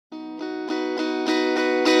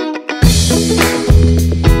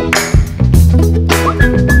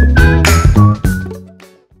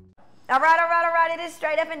right, it is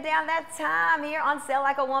straight up and down that time here on Sell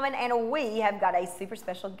Like a Woman, and we have got a super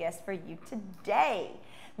special guest for you today.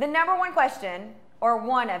 The number one question, or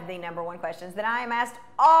one of the number one questions that I am asked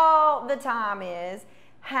all the time is,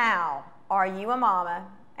 how are you a mama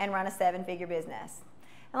and run a 7-figure business?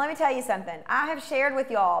 And let me tell you something. I have shared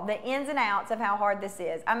with y'all the ins and outs of how hard this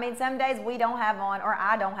is. I mean, some days we don't have on, or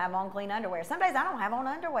I don't have on clean underwear. Some days I don't have on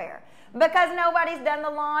underwear because nobody's done the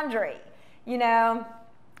laundry, you know?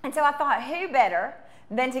 And so I thought, who better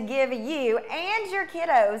than to give you and your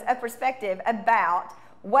kiddos a perspective about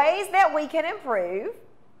ways that we can improve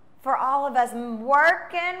for all of us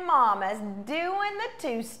working mamas doing the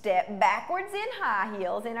two-step backwards in high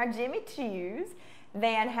heels in our Jimmy Choos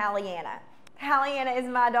than Hallianna. Hallianna is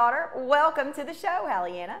my daughter. Welcome to the show,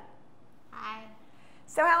 Hallianna. Hi.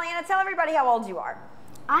 So Hallianna, tell everybody how old you are.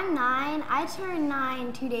 I'm 9. I turned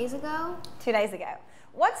 9 2 days ago. 2 days ago.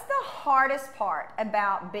 What's the hardest part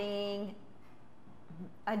about being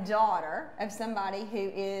a daughter of somebody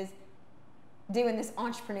who is doing this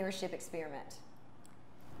entrepreneurship experiment?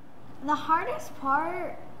 The hardest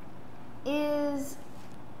part is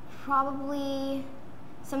probably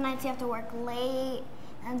some nights you have to work late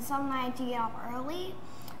and some nights you get off early.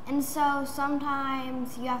 And so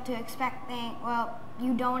sometimes you have to expect things, well,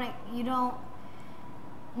 you don't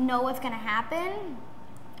know what's going to happen.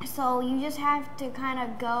 So you just have to kind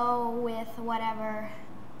of go with whatever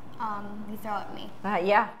you throw at me.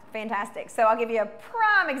 Yeah, fantastic. So I'll give you a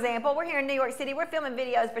prime example. We're here in New York City. We're filming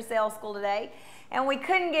videos for sales school today, and we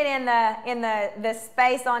couldn't get in the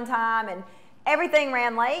space on time, and everything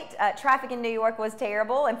ran late. Traffic in New York was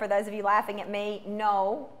terrible, and for those of you laughing at me,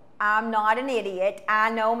 no, I'm not an idiot. I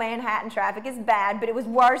know Manhattan traffic is bad, but it was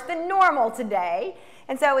worse than normal today.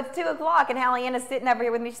 And so it's 2 o'clock, and Hallianna's sitting over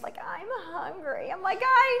here with me. She's like, I'm hungry. I'm like,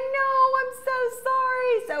 I know, I'm so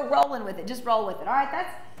sorry. So rolling with it, just roll with it. All right,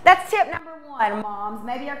 that's tip number 1, moms.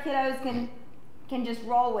 Maybe our kiddos can just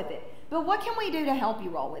roll with it. But what can we do to help you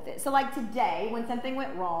roll with it? So like today, when something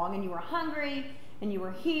went wrong and you were hungry and you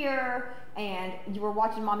were here and you were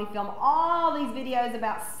watching mommy film all these videos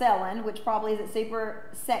about selling, which probably isn't super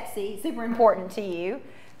sexy, super important to you,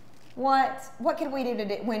 what can we do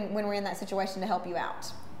when we're in that situation to help you out?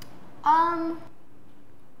 I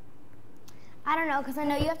don't know, because I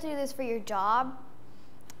know you have to do this for your job,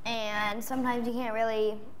 and sometimes you can't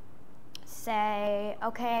really say,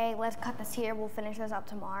 okay, let's cut this here, we'll finish this up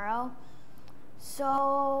tomorrow.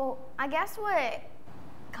 So I guess what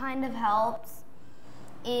kind of helps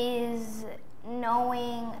is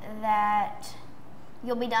knowing that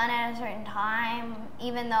you'll be done at a certain time,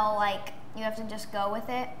 even though like you have to just go with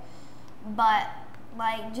it. But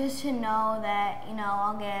like just to know that, you know,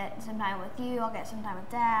 I'll get some time with you, I'll get some time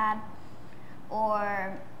with Dad,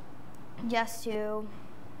 or just to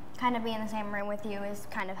kind of be in the same room with you is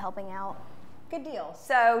kind of helping out. Good deal.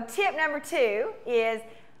 So tip number 2 is,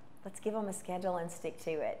 let's give them a schedule and stick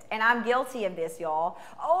to it. And I'm guilty of this, y'all.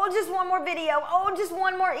 Oh, just one more video. Oh, just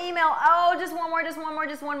one more email. Oh, just one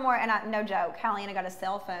more. And no joke, Hallianna got a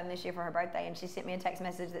cell phone this year for her birthday, and she sent me a text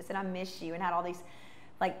message that said, I miss you, and had all these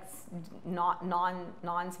like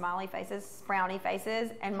non-smiley faces, frowny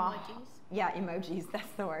faces. And emojis? Yeah, emojis,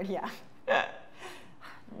 that's the word, yeah.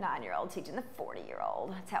 9-year-old teaching the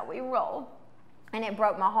 40-year-old. That's how we roll. And it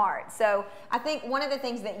broke my heart. So I think one of the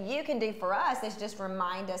things that you can do for us is just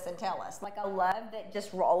remind us and tell us. Like, I love that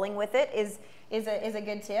just rolling with it is a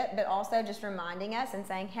good tip, but also just reminding us and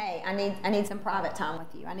saying, hey, I need some private time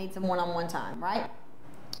with you. I need some one-on-one time, right?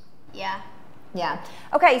 Yeah. Yeah.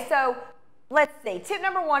 Okay, so let's see. Tip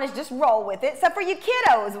number 1 is just roll with it. So for you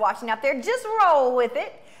kiddos watching out there, just roll with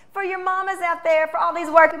it. For your mamas out there, for all these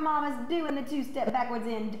working mamas doing the two-step backwards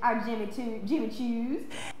in our Jimmy Choos,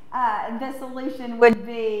 the solution would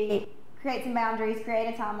be create some boundaries,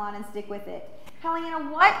 create a timeline, and stick with it.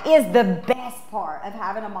 Hallianna, what is the best part of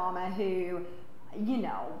having a mama who, you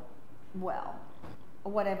know, well,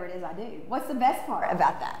 whatever it is I do? What's the best part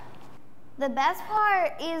about that? The best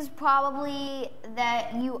part is probably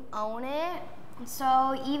that you own it.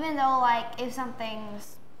 So even though like if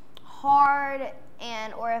something's hard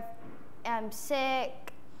or if I'm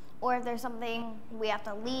sick or if there's something we have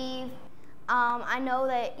to leave, I know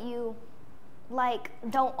that you like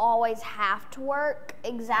don't always have to work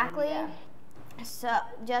exactly. Yeah. So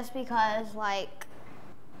just because like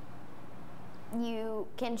you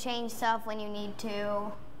can change stuff when you need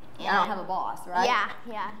to. I don't have a boss, right?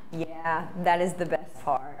 Yeah. Yeah, that is the best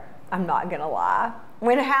part. I'm not gonna lie.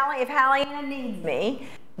 If Hallianna needs me,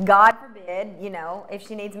 God forbid, you know, if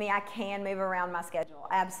she needs me, I can move around my schedule.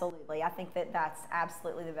 Absolutely. I think that that's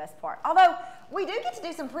absolutely the best part. Although, we do get to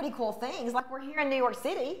do some pretty cool things. Like, we're here in New York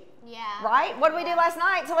City. Yeah. Right? What did we do last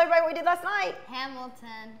night? Tell everybody what we did last night.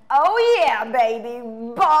 Hamilton. Oh, yeah, baby.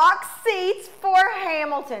 Box seats for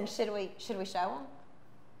Hamilton. Should we show them?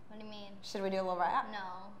 What do you mean? Should we do a little rap?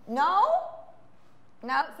 No. No?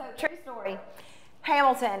 No? So, true story.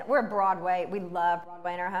 Hamilton, we're Broadway. We love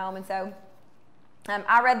Broadway in our home. And so,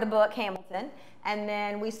 I read the book, Hamilton, and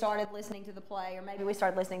then we started listening to the play, or maybe we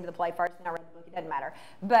started listening to the play first and I read the book, it doesn't matter.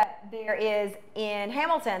 But there is, in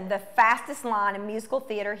Hamilton, the fastest line in musical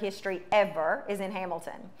theater history ever is in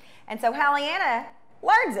Hamilton. And so Hallianna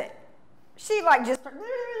learns it. She like just,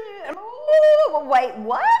 wait,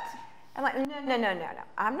 what? I'm like, no.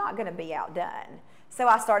 I'm not going to be outdone. So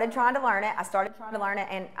I started trying to learn it.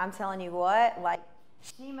 And I'm telling you what, like,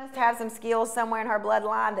 she must have some skills somewhere in her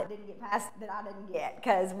bloodline that didn't get past, that I didn't get,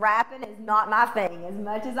 because rapping is not my thing. As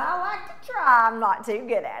much as I like to try, I'm not too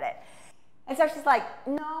good at it. And so she's like,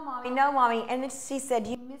 no, mommy. And then she said,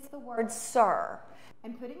 you missed the word sir.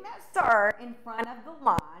 And putting that sir in front of the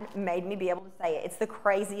line made me be able to say it. It's the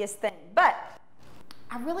craziest thing. But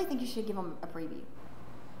I really think you should give them a preview.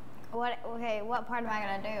 Okay, what part am I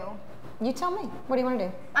going to do? You tell me. What do you want to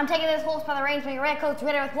do? I'm taking this horse by the reins, making red coats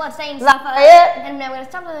glitter with blood stains. Lafayette! And I'm going to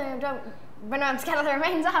stop the but I'm scatter the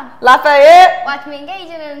remains on. Lafayette! Watch me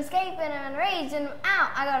engaging and escaping and raging.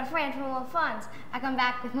 Out! I go to France for more funds. I come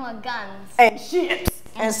back with more guns. And ships.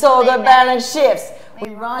 And so the balance shifts.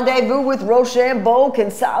 We rendezvous with Rochambeau,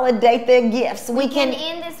 consolidate their gifts. We can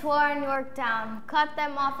end this war in Yorktown, cut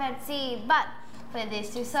them off at sea. But for this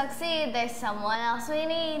to succeed, there's someone else we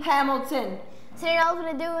need. Hamilton. So he knows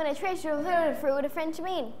what to do in a trace through the French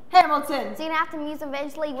mean. Hamilton. So you're gonna have to muse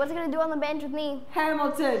eventually. What's he gonna do on the bench with me?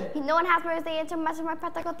 Hamilton. No one has words. They answer much of my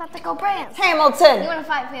tactical brands. Hamilton. You wanna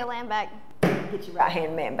fight for your land back? Get your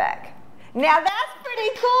right-hand man back. Now that's pretty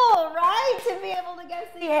cool, right? To be able to go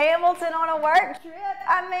see Hamilton on a work trip.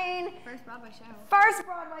 I mean, First Broadway show. First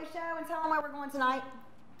Broadway show, and tell them where we're going tonight.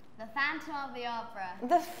 The Phantom of the Opera.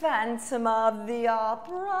 The Phantom of the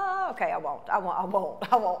Opera. Okay, I won't model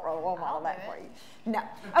that for you. No.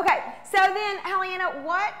 Okay, so then, Hallianna,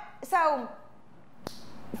 so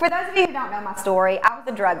for those of you who don't know my story, I was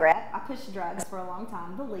a drug rep. I pushed drugs for a long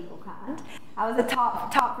time, the legal kind. I was a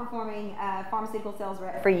top performing pharmaceutical sales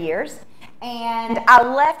rep for years, and I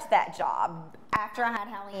left that job after I had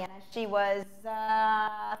Hallianna. She was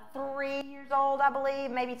 3 years old, I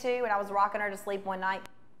believe, maybe 2, and I was rocking her to sleep one night.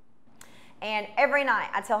 And every night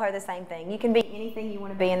I tell her the same thing. You can be anything you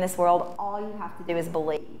want to be in this world. All you have to do is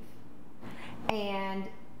believe. And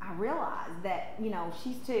I realized that, you know,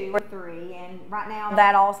 she's 2 or 3, and right now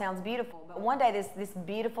that all sounds beautiful. But one day this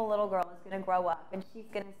beautiful little girl is going to grow up, and she's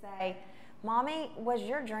going to say, Mommy, was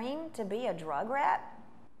your dream to be a drug rep?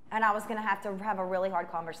 And I was going to have a really hard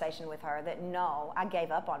conversation with her that, no, I gave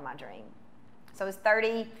up on my dream. So I was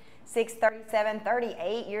 36, 37,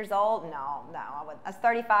 38 years old. No, I was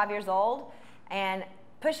 35 years old and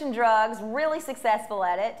pushing drugs, really successful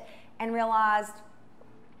at it, and realized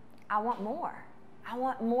I want more. I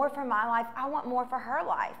want more for my life. I want more for her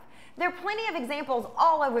life. There are plenty of examples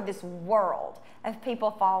all over this world of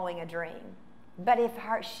people following a dream. But if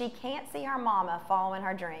she can't see her mama following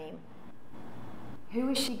her dream, who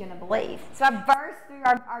is she going to believe? So I burst through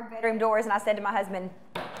our bedroom doors and I said to my husband,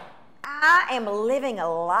 I am living a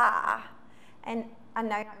lie. And I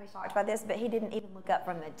know you're not going to be shocked by this, but he didn't even look up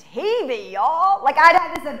from the TV, y'all. Like, I'd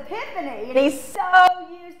had this epiphany, and he's so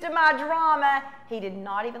used to my drama, he did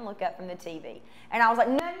not even look up from the TV. And I was like,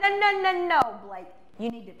 no, Blake, you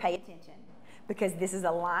need to pay attention, because this is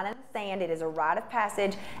a line in the sand. It is a rite of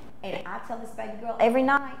passage. And I tell this baby girl every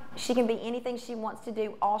night, she can be anything she wants to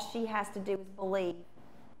do. All she has to do is believe.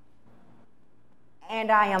 And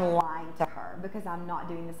I am lying to her because I'm not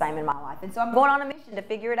doing the same in my life. And so I'm going on a mission to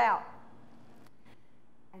figure it out.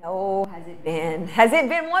 And oh, has it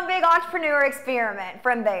been one big entrepreneur experiment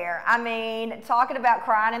from there. I mean, talking about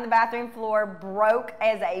crying in the bathroom floor, broke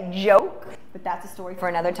as a joke, but that's a story for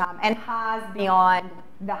another time, and highs beyond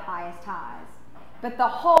the highest highs. But the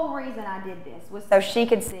whole reason I did this was so she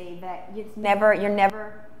could see that you're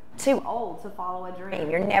never too old to follow a dream.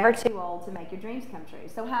 You're never too old to make your dreams come true.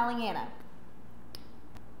 So Hallianna,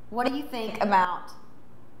 what do you think about,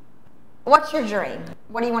 what's your dream?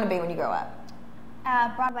 What do you want to be when you grow up?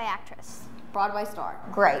 Broadway actress. Broadway star.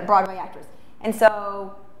 Great, Broadway actress. And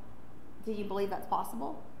so, do you believe that's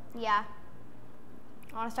possible? Yeah.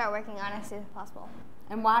 I want to start working on it as soon as possible.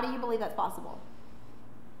 And why do you believe that's possible?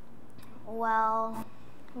 Well,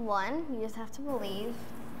 1, you just have to believe.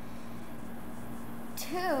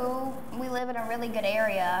 two, we live in a really good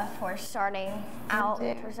area for starting out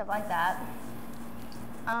for stuff like that.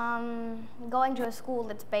 Going to a school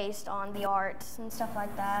that's based on the arts and stuff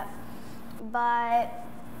like that. But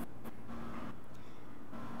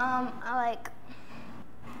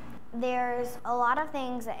there's a lot of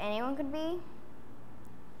things that anyone could be,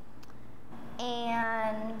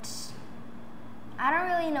 and I don't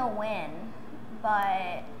really know when,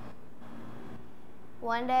 but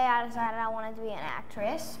one day I decided I wanted to be an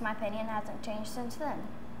actress. My opinion hasn't changed since then.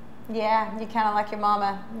 Yeah, you kind of like your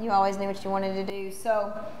mama. You always knew what you wanted to do.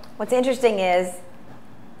 So what's interesting is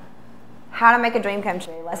how to make a dream come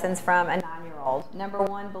true. Lessons from a 9-year-old. Number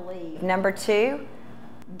 1, believe. Number 2,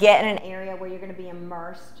 get in an area where you're going to be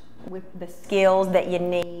immersed with the skills that you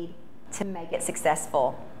need to make it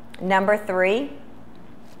successful. Number 3,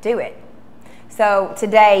 do it. So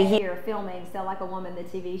today here filming Sell Like a Woman, the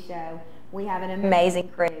TV show, we have an amazing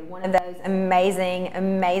crew. One of those amazing,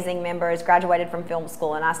 amazing members graduated from film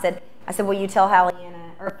school, and I said, will you tell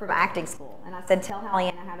Hallianna, or from acting school, and I said, tell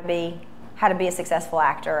Hallianna how to be a successful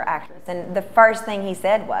actor or actress. And the first thing he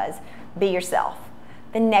said was, be yourself.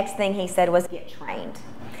 The next thing he said was, get trained.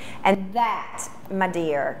 And that, my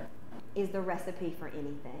dear, is the recipe for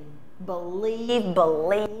anything. Believe,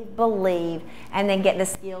 believe, believe, and then get the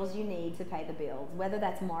skills you need to pay the bills, whether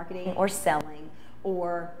that's marketing or selling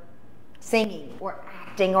or singing or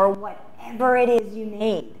acting or whatever it is you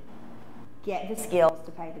need. Get the skills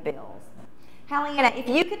to pay the bills. Hallianna, if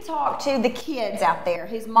you could talk to the kids out there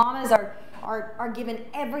whose mamas are given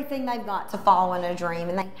everything they've got to following a dream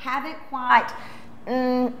and they haven't quite,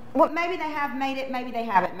 maybe they have made it, maybe they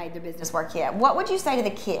haven't made their business work yet. What would you say to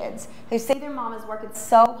the kids who see their mamas working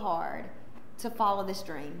so hard to follow this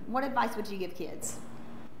dream? What advice would you give kids?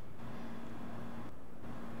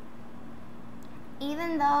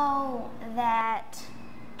 Even though that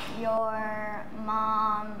your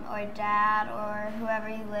mom or dad or whoever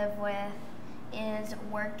you live with is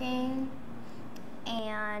working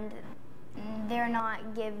and they're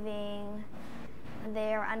not giving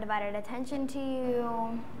their undivided attention to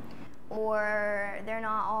you, or they're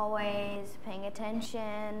not always paying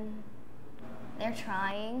attention, they're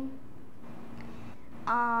trying.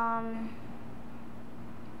 But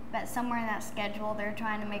somewhere in that schedule they're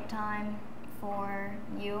trying to make time for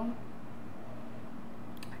you,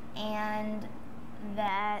 and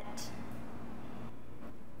that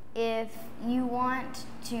if you want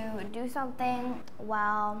to do something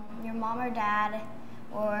while your mom or dad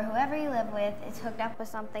or whoever you live with is hooked up with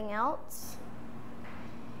something else,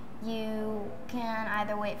 you can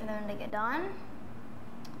either wait for them to get done,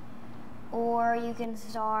 or you can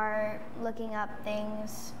start looking up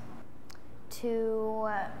things to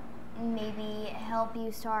maybe help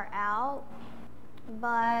you start out,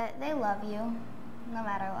 but they love you no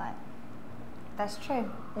matter what. That's true.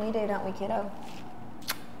 We do, don't we, kiddo?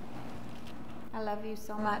 I love you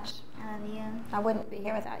so much. I love you. I wouldn't be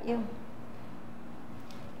here without you.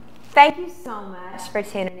 Thank you so much for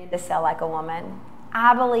tuning in to Sell Like a Woman.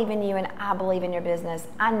 I believe in you and I believe in your business.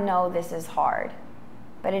 I know this is hard,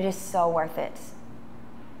 but it is so worth it.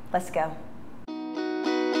 Let's go.